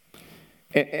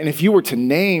 And if you were to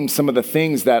name some of the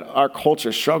things that our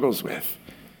culture struggles with,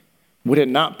 would it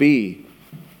not be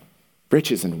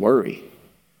riches and worry?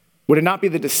 Would it not be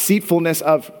the deceitfulness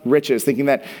of riches, thinking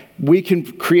that we can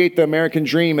create the American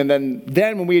dream, and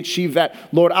then when we achieve that,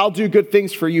 Lord, I'll do good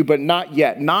things for you, but not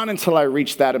yet. Not until I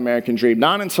reach that American dream.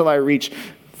 Not until I reach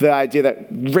the idea that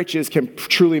riches can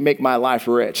truly make my life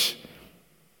rich.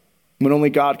 When only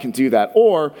God can do that.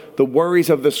 Or the worries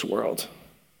of this world.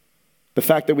 The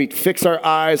fact that we fix our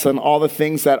eyes on all the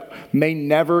things that may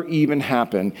never even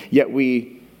happen, yet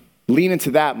we lean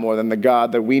into that more than the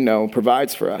God that we know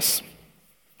provides for us.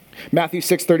 Matthew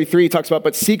 6:33 talks about,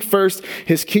 but seek first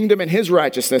his kingdom and his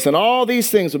righteousness, and all these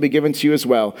things will be given to you as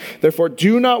well. Therefore,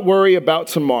 do not worry about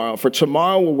tomorrow, for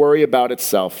tomorrow will worry about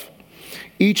itself.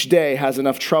 Each day has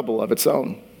enough trouble of its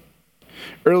own.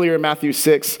 Earlier in Matthew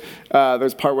 6,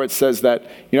 there's a part where it says that,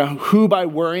 who by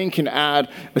worrying can add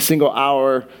a single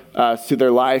hour to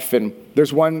their life? And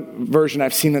there's one version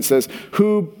I've seen that says,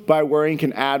 who by worrying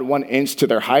can add 1 inch to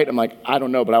their height? I'm like, I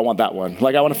don't know, but I want that one.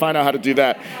 I want to find out how to do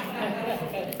that.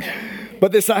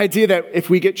 But this idea that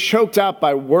if we get choked out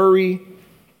by worry,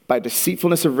 by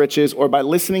deceitfulness of riches, or by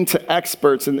listening to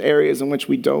experts in areas in which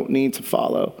we don't need to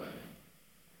follow,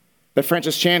 that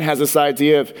Francis Chan has this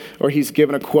idea of, or he's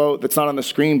given a quote that's not on the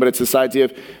screen, but it's this idea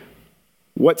of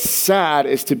what's sad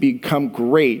is to become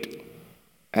great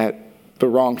at the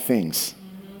wrong things.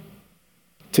 Mm-hmm.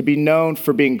 To be known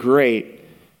for being great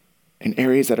in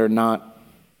areas that are not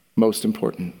most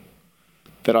important,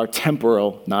 that are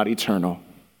temporal, not eternal,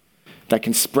 that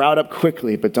can sprout up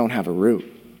quickly but don't have a root.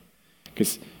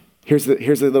 Because here's the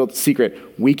little secret.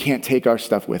 We can't take our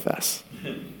stuff with us.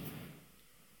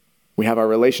 We have our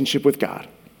relationship with God,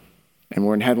 and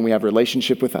we're in heaven. We have a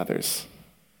relationship with others.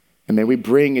 And may we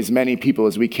bring as many people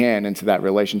as we can into that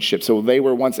relationship. So they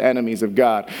were once enemies of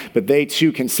God, but they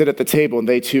too can sit at the table and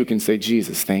they too can say,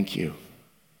 Jesus, thank you.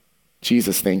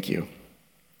 Jesus, thank you.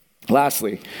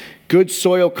 Lastly, good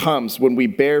soil comes when we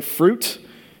bear fruit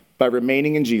by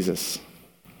remaining in Jesus.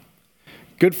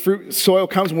 Good soil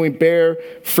comes when we bear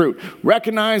fruit.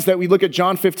 Recognize that we look at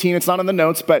John 15. It's not in the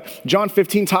notes, but John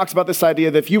 15 talks about this idea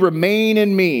that if you remain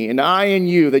in me and I in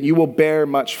you, that you will bear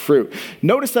much fruit.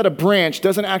 Notice that a branch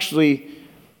doesn't actually,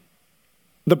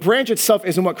 the branch itself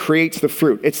isn't what creates the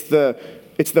fruit. It's the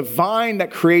vine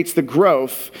that creates the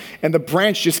growth, and the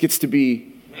branch just gets to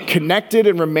be connected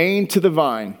and remain to the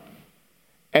vine.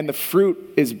 And the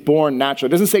fruit is born naturally.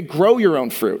 It doesn't say grow your own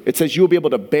fruit. It says you will be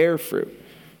able to bear fruit.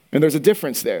 And there's a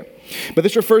difference there. But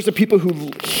this refers to people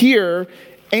who hear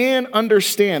and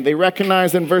understand. They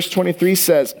recognize, in verse 23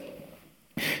 says,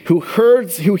 who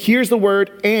hears the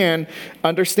word and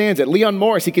understands it. Leon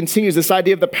Morris, he continues this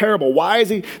idea of the parable. Why is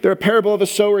there a parable of the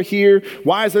sower here?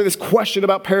 Why is there this question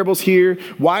about parables here?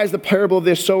 Why is the parable of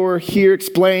the sower here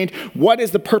explained? What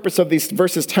is the purpose of these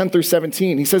verses 10 through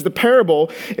 17? He says the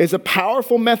parable is a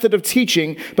powerful method of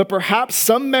teaching, but perhaps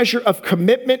some measure of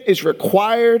commitment is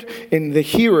required in the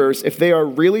hearers if they are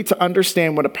really to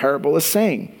understand what a parable is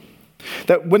saying.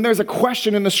 That when there's a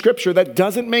question in the scripture that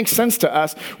doesn't make sense to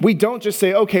us, we don't just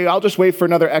say, okay, I'll just wait for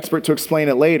another expert to explain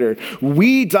it later.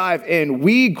 We dive in,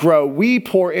 we grow, we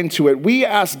pour into it, we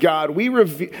ask God,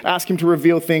 ask him to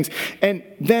reveal things. And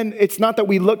then it's not that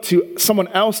we look to someone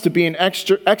else to be an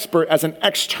expert as an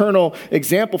external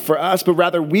example for us, but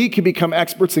rather we can become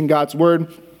experts in God's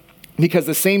word, because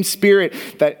the same Spirit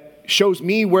that shows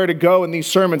me where to go in these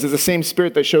sermons is the same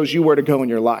Spirit that shows you where to go in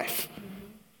your life.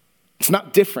 It's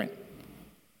not different.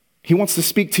 He wants to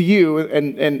speak to you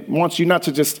and wants you not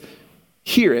to just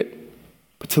hear it,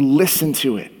 but to listen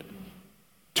to it,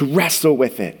 to wrestle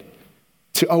with it,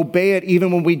 to obey it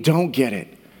even when we don't get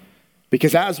it.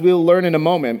 Because as we'll learn in a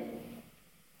moment,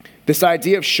 this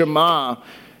idea of Shema,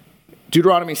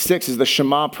 Deuteronomy 6 is the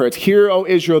Shema prayer. It's, hear, O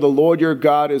Israel, the Lord your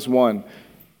God is one.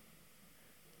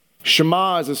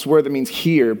 Shema is this word that means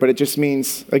hear, but it just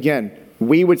means, again,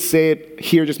 we would say it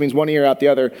here just means one ear out the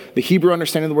other. The Hebrew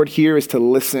understanding of the word hear is to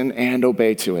listen and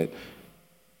obey to it.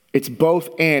 It's both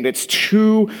and. It's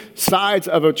two sides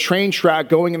of a train track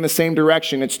going in the same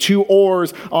direction. It's two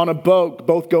oars on a boat,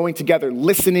 both going together,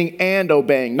 listening and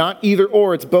obeying. Not either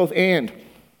or, it's both and.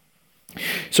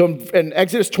 So in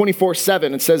Exodus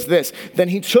 24:7, it says this, then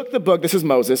he took the book, this is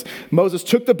Moses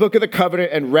took the book of the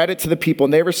covenant and read it to the people,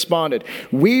 and they responded,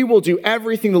 we will do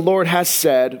everything the Lord has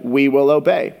said, we will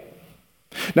obey.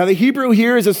 Now the Hebrew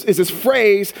here is this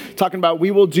phrase talking about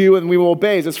we will do and we will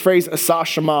obey, is this phrase Asah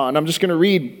Shema. And I'm just going to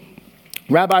read,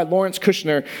 Rabbi Lawrence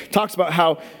Kushner talks about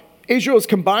how Israel's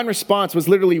combined response was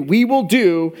literally we will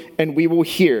do and we will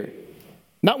hear.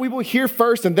 Not we will hear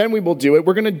first and then we will do it.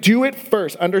 We're going to do it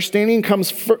first. Understanding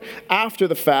comes after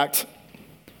the fact.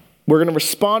 We're going to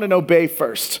respond and obey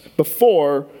first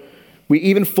before we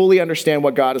even fully understand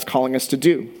what God is calling us to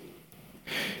do.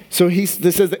 So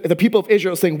this is the people of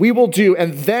Israel saying, we will do,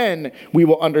 and then we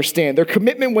will understand. Their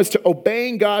commitment was to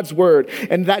obeying God's word,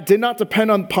 and that did not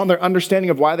depend upon their understanding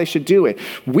of why they should do it.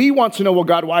 We want to know, well,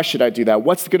 God, why should I do that?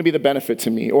 What's going to be the benefit to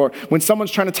me? Or when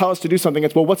someone's trying to tell us to do something,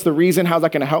 it's, well, what's the reason? How's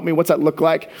that going to help me? What's that look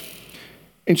like?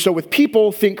 And so with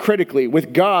people, think critically.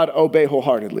 With God, obey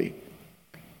wholeheartedly.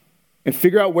 And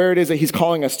figure out where it is that he's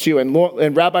calling us to.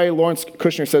 And Rabbi Lawrence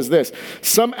Kushner says this,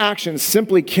 some actions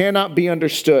simply cannot be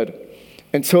understood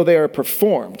until they are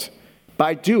performed.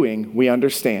 By doing, we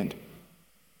understand.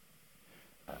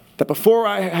 That before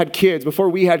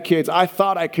we had kids, I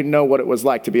thought I could know what it was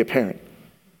like to be a parent.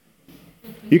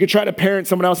 You could try to parent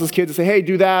someone else's kids and say, hey,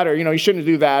 do that, or, you shouldn't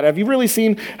do that. Have you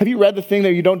read the thing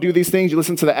that you don't do these things? You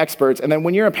listen to the experts. And then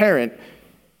when you're a parent,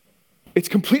 it's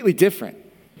completely different.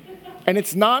 And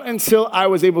it's not until I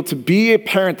was able to be a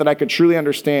parent that I could truly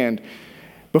understand.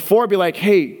 Before I'd be like,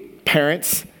 hey,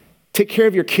 parents, take care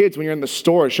of your kids when you're in the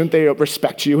store. Shouldn't they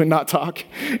respect you and not talk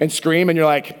and scream? And you're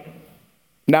like,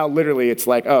 now literally it's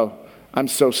like, oh, I'm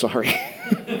so sorry.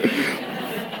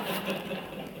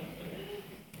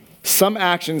 Some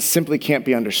actions simply can't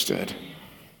be understood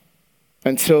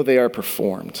until they are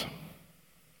performed.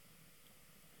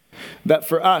 That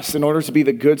for us, in order to be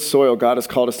the good soil God has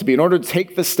called us to be, in order to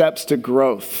take the steps to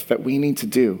growth that we need to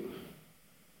do,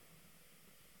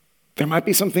 there might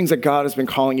be some things that God has been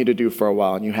calling you to do for a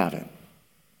while and you haven't.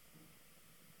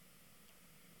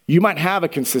 You might have a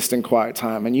consistent quiet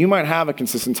time and you might have a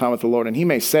consistent time with the Lord, and he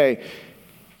may say,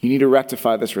 you need to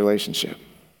rectify this relationship.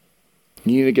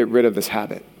 You need to get rid of this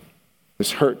habit,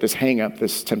 this hurt, this hang up,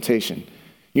 this temptation.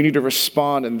 You need to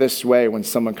respond in this way when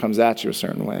someone comes at you a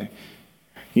certain way.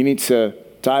 You need to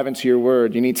dive into your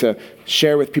word. You need to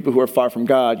share with people who are far from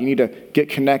God. You need to get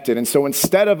connected. And so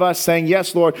instead of us saying,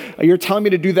 yes, Lord, you're telling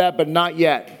me to do that, but not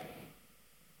yet,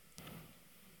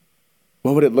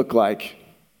 what would it look like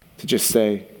to just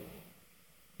say,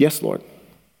 yes, Lord?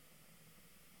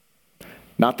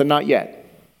 Not the not yet.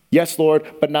 Yes, Lord,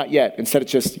 but not yet. Instead of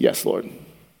just, yes, Lord.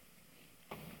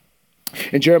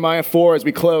 In Jeremiah 4, as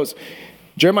we close,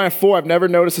 Jeremiah 4, I've never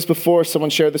noticed this before. Someone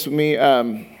shared this with me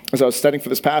as I was studying for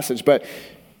this passage. But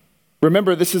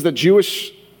remember, this is the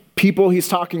Jewish people he's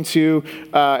talking to,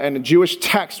 and a Jewish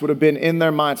text would have been in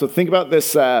their mind. So think about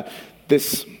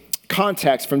this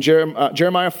context from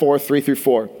Jeremiah 4,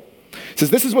 3-4. It says,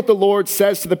 this is what the Lord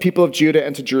says to the people of Judah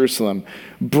and to Jerusalem.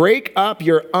 Break up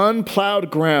your unplowed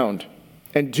ground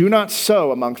and do not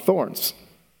sow among thorns.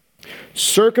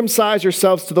 Circumcise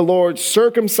yourselves to the Lord.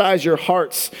 Circumcise your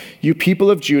hearts, you people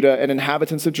of Judah and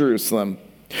inhabitants of Jerusalem.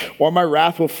 Or my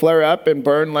wrath will flare up and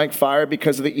burn like fire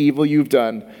because of the evil you've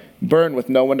done. Burn with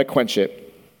no one to quench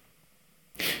it.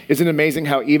 Isn't it amazing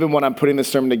how even when I'm putting this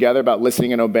sermon together about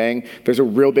listening and obeying, there's a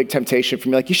real big temptation for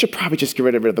me. Like, you should probably just get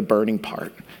rid of the burning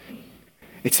part.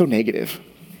 It's so negative.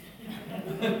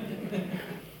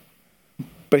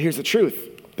 But here's the truth.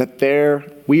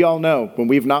 we all know when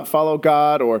we've not followed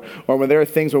God or when there are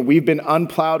things when we've been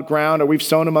unplowed ground or we've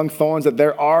sown among thorns, that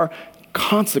there are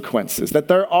consequences, that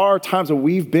there are times when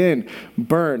we've been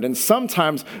burned. And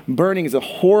sometimes burning is a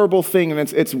horrible thing, and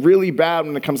it's really bad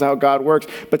when it comes to how God works,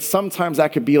 but sometimes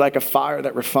that could be like a fire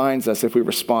that refines us if we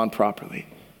respond properly.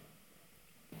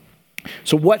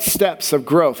 So what steps of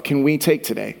growth can we take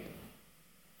today?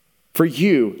 For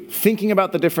you, thinking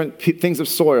about the different things of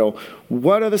soil,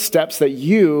 what are the steps that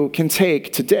you can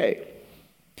take today?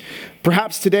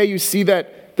 Perhaps today you see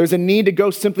that there's a need to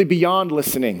go simply beyond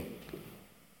listening.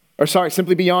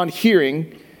 Simply beyond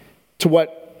hearing to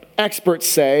what experts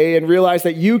say and realize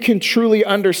that you can truly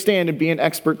understand and be an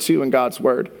expert too in God's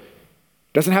word.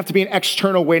 It doesn't have to be an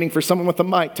external waiting for someone with a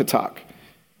mic to talk.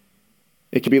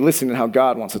 It could be listening to how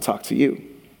God wants to talk to you.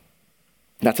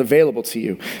 That's available to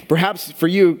you. Perhaps for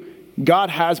you, God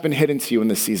has been hidden to you in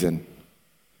this season.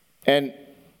 And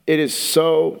it is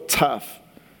so tough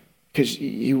because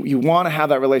you want to have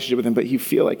that relationship with him, but you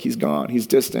feel like he's gone, he's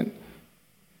distant.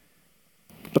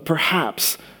 But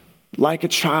perhaps, like a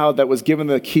child that was given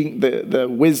the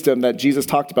wisdom that Jesus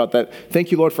talked about, that thank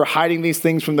you, Lord, for hiding these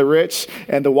things from the rich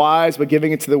and the wise, but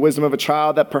giving it to the wisdom of a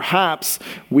child, that perhaps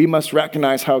we must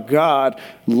recognize how God,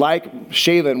 like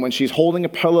Shaylin, when she's holding a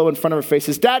pillow in front of her face,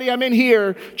 says, Daddy, I'm in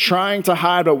here, trying to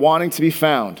hide but wanting to be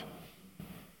found.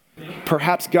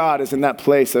 Perhaps God is in that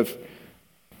place of,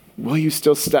 will you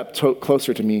still step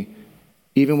closer to me,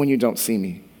 even when you don't see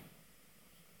me?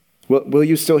 Will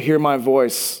you still hear my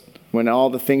voice when all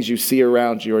the things you see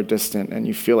around you are distant and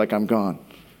you feel like I'm gone?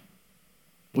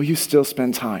 Will you still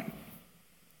spend time?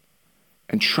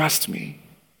 And trust me,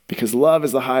 because love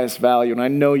is the highest value, and I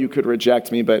know you could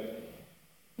reject me, but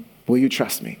will you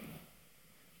trust me?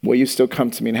 Will you still come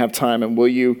to me and have time, and will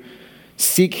you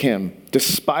seek him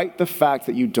despite the fact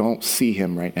that you don't see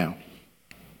him right now?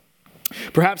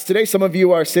 Perhaps today some of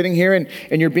you are sitting here and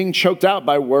you're being choked out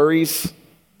by worries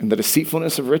and the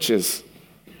deceitfulness of riches.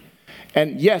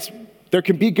 And yes, there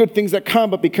can be good things that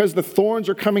come, but because the thorns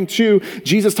are coming too,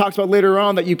 Jesus talks about later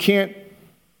on that you can't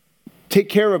take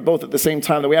care of both at the same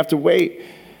time, that we have to wait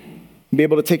and be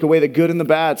able to take away the good and the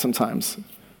bad sometimes.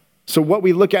 So what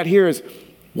we look at here is,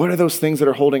 what are those things that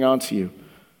are holding on to you?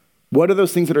 What are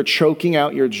those things that are choking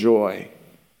out your joy?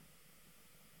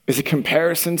 Is it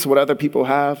comparison to what other people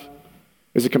have?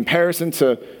 Is it comparison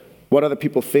to what other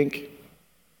people think?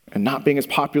 And not being as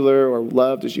popular or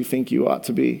loved as you think you ought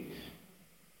to be?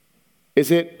 Is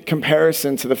it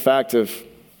comparison to the fact of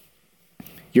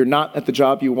you're not at the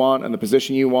job you want and the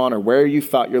position you want or where you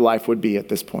thought your life would be at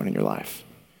this point in your life?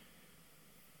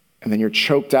 And then you're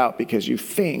choked out because you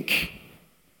think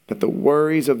that the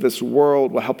worries of this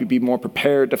world will help you be more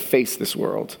prepared to face this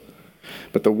world.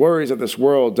 But the worries of this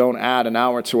world don't add an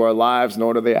hour to our lives,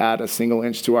 nor do they add a single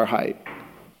inch to our height.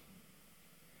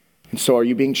 And so are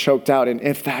you being choked out? And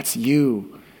if that's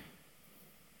you,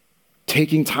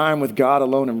 taking time with God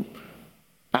alone and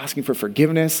asking for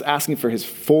forgiveness, asking for his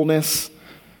fullness,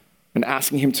 and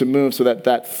asking him to move so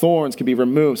that thorns can be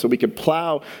removed, so we could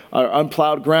plow our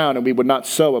unplowed ground and we would not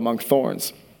sow among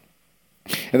thorns.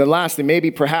 And then lastly,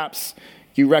 maybe perhaps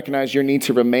you recognize your need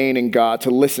to remain in God, to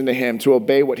listen to him, to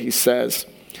obey what he says.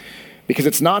 Because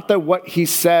it's not that what he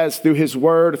says through his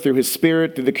word, through his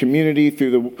spirit, through the community,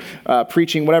 through the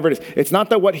preaching, whatever it is, it's not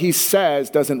that what he says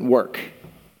doesn't work.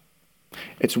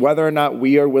 It's whether or not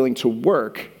we are willing to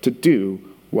work to do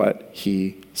what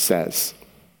he says.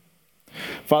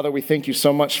 Father, we thank you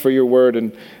so much for your word.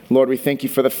 And Lord, we thank you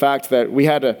for the fact that we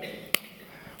had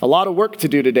a lot of work to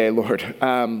do today, Lord.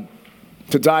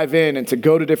 To dive in and to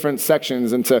go to different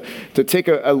sections and to take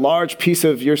a large piece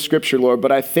of your scripture, Lord.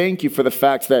 But I thank you for the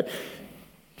fact that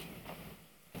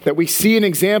we see an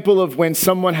example of when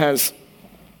someone has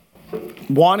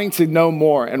wanting to know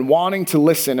more and wanting to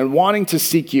listen and wanting to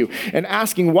seek you and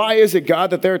asking, why is it,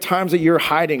 God, that there are times that you're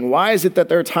hiding? Why is it that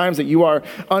there are times that you are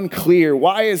unclear?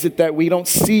 Why is it that we don't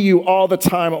see you all the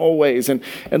time always? And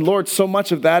Lord, so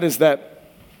much of that is that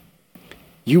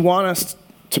you want us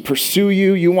to pursue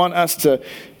you. You want us to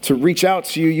reach out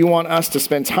to you. You want us to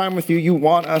spend time with you. You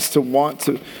want us to want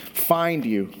to find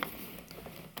you.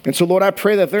 And so, Lord, I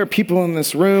pray that there are people in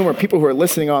this room or people who are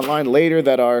listening online later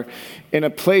that are in a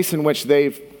place in which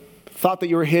they've thought that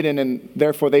you were hidden and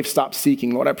therefore they've stopped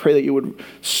seeking. Lord, I pray that you would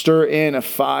stir in a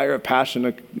fire of passion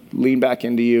to lean back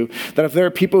into you. That if there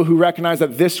are people who recognize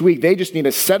that this week they just need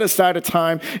to set aside a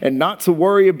time and not to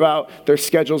worry about their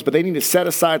schedules, but they need to set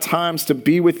aside times to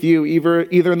be with you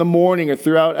either in the morning or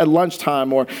throughout at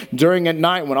lunchtime or during at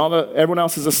night when everyone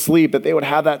else is asleep, that they would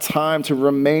have that time to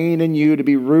remain in you, to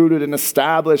be rooted and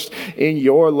established in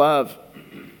your love.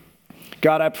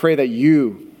 God, I pray that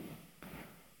you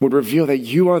would reveal that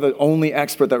you are the only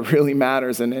expert that really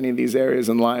matters in any of these areas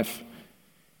in life,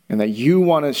 and that you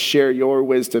want to share your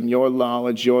wisdom, your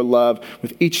knowledge, your love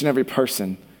with each and every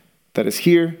person that is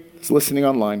here, that's listening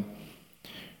online.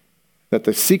 That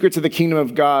the secrets of the kingdom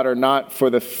of God are not for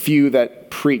the few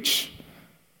that preach,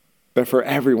 but for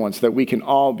everyone, so that we can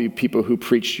all be people who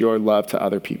preach your love to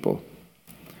other people.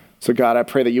 So God, I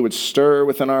pray that you would stir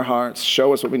within our hearts,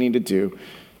 show us what we need to do,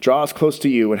 draw us close to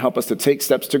you, and help us to take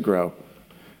steps to grow,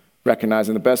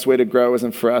 recognizing the best way to grow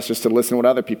isn't for us just to listen to what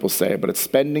other people say, but it's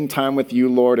spending time with you,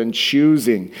 Lord, and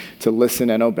choosing to listen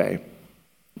and obey.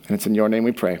 And it's in your name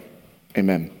we pray.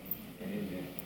 Amen.